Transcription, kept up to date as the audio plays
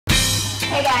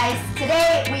Hey guys,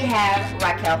 today we have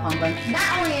Raquel Pomplun.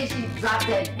 Not only is she drop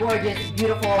dead gorgeous,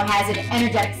 beautiful, has an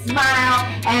energetic smile,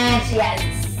 and she has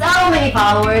so many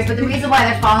followers, but the reason why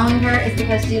they're following her is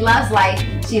because she loves life,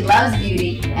 she loves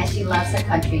beauty, and she loves her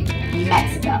country,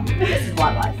 Mexico. This is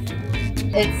Vlog Life.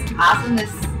 It's awesome to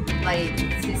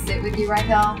sit with you,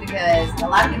 Raquel, because a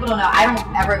lot of people don't know. I don't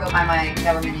ever go by my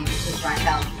government name, it's just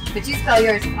Raquel. But you spell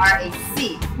yours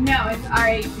R-A-C. No, it's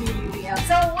R-A-Q-U-E-L.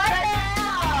 So what the hell?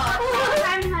 The whole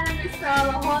time had to misspell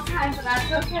the whole time, but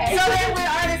that's okay. So then we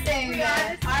are the same. We are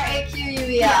the same. R-A-Q-U-E-L.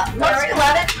 Yeah, Don't you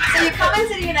love it? So you come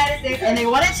into the United States and they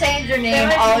want to change your name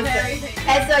all the time.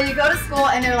 And so you go to school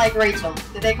and they're like Rachel.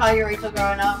 Did they call you Rachel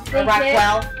growing up? Or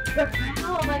Raquel?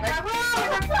 Raquel, like Raquel.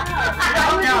 I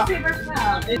don't know.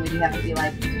 Would you have to be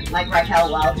like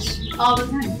Raquel Welch? All the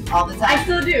time. All the time. I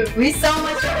still do. We so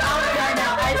much in common right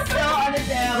now. I so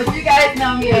understand. But you guys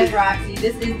know me as Rocsi.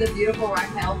 This is the beautiful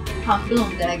Raquel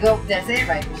Pomplun. Did I say it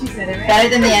right? She said it right. Better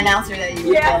than the announcer that you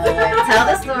were dealing with. Tell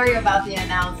the Yeah. story about the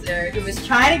announcer who was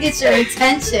trying to get your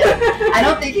attention. I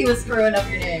don't think he was screwing up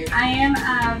your name. I am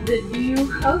the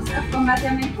new host of Combate a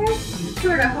México.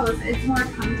 Sort of host. It's more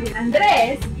commentator.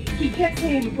 Andres. He kept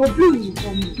saying Pomplun.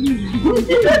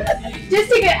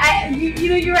 Just to get, you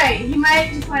know, you're right. He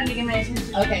might just wanted to get my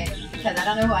attention. Okay, because I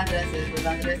don't know who Andres is. Was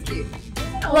Andres cute?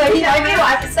 Well, you know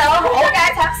what? So all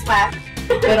guys have swag.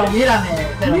 Pero mírame.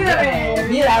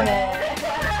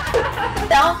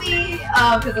 Tell me,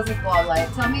 because this is Vlog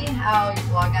Life. Tell me how your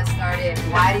vlog got started.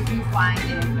 Why did you find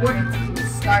it important to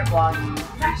start vlogging?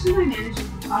 It's actually my manager's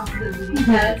responsibility.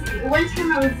 One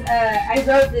time I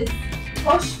wrote this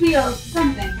whole spiel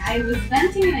something. I was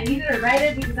venting and I needed to write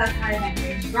it because that's how I meant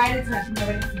to write it so that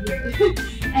nobody can hear it.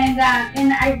 and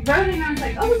I wrote it and I was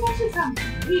like, oh, this actually sounds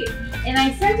great. And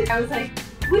I sent it. I was like,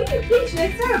 what do you think? Should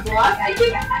I start a blog? I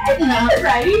think I'm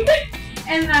writing.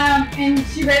 And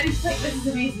she read it. She's like, this is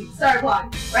amazing. Start a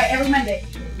blog, right? Every Monday.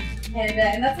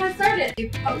 And that's how I started. You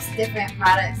post different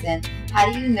products, and how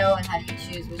do you know and how do you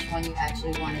choose which one you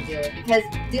actually want to deal with? Because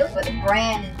dealing with a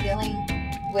brand and dealing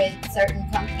with certain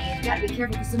companies, you gotta be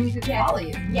careful because so many people follow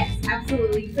you. Yes,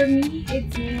 absolutely. For me,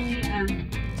 it's mainly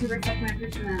to reflect my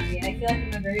personality. I feel like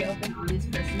I'm a very open,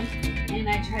 honest person, and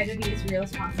I try to be as real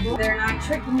as possible. They're not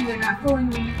tricking me, they're not fooling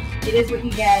me. It is what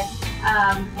you get,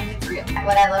 and it's real.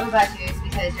 What I love about you is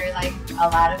because you're like a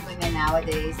lot of women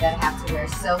nowadays that have to wear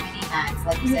so many hats.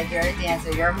 Like you said, you're a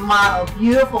dancer, you're a model,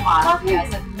 beautiful model. If you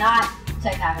guys have not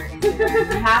checked out her Instagram,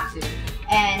 you have to.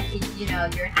 And you know,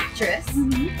 you're an actress,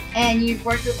 and you've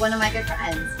worked with one of my good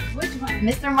friends. Which one?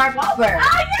 Mr. Mark Wahlberg.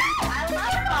 Oh yeah! I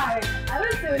love Mark! I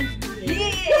was so interested.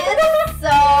 He is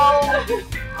so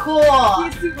cool.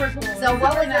 He's super cool. So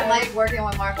what was it like working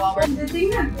with Mark Wahlberg? The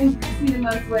thing that impressed me the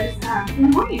most was in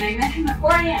the morning. I met him at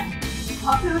 4 a.m.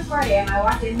 Walked in at 4 a.m. I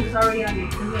walked in, he was already on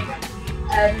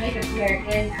makeup chair,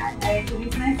 and I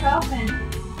introduced myself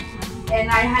and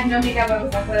I had no makeup, I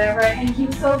was like, whatever, and he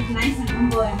was so nice and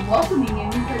humble and welcoming,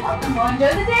 and he was like, welcome, well, enjoy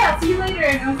the day, I'll see you later,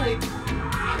 and I was like,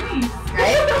 thanks.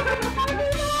 Right?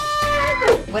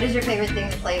 What is your favorite thing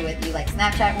to play with? Do you like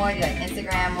Snapchat more? Do you like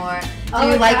Instagram more? Do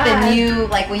Oh you like God. the new,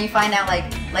 like when you find out, like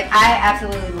I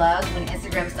absolutely loved when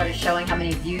Instagram started showing how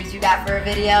many views you got for a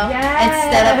video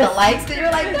instead of the likes, because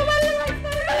you're like, nobody likes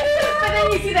that. But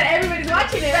then you see that everybody's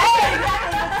watching it, Right,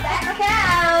 exactly. That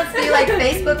counts. Do you like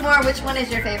Facebook more? Which one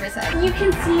is your favorite site? You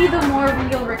can see the more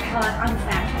real Raquel on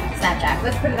Snapchat. Snapchat.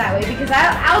 Let's put it that way, because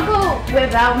I'll go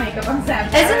without makeup on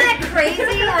Snapchat. Isn't that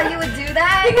crazy how you would do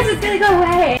that? Because it's gonna go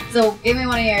away. So give me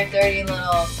one of your dirty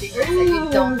little secrets that you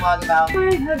don't vlog about.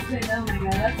 My husband, oh my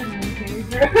god, that's a nice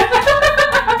character.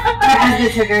 My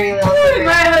husband's a dirty little secret.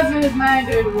 My husband is my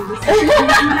dirty little secret.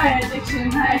 My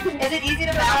addiction. Is it easy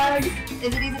to balance?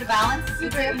 Is it easy to balance?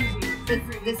 Super easy.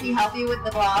 Does he help you with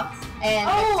the vlogs and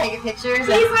taking pictures?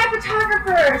 He's my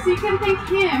photographer, so you can thank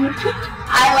him.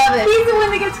 I love it. He's the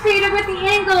one that gets creative with the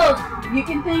angles. You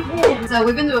can thank him. So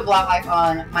we've been doing Vlog Life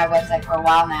on my website for a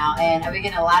while now, and I've been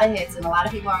getting a lot of hits, and a lot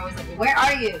of people are always like, where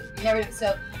are you? You never do.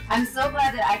 So I'm so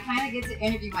glad that I kind of get to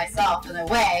interview myself in a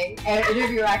way, and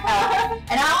interview Raquel.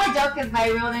 And I only joke because my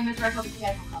real name is Raquel, because you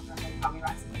guys don't come from me, call me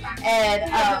Rocsi.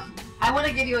 And I want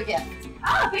to give you a gift.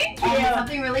 Oh, thank you. And it's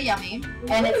something really yummy,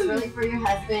 and it's really for your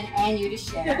husband and you to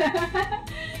share.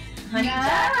 Honey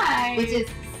Jack, which is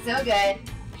so good.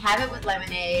 Have it with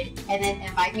lemonade, and then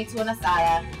invite me to an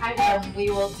asada, and we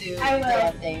will do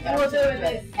the thing. And we'll do it with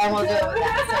this. And we'll do it with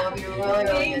that. So it'll be a really,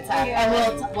 really good time. And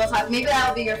we'll talk. Maybe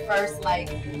that'll be your first look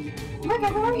at married. Look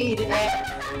at married. People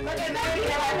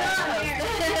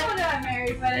know I'm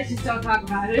married, but I just don't talk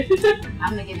about it. I'm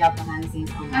gonna give y'all behind the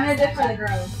scenes. I'm gonna do it for the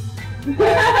girls. Thank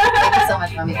you so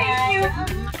much, mommy.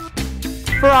 Thank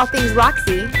you. For all things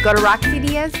Roxy, go to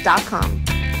roxydiaz.com.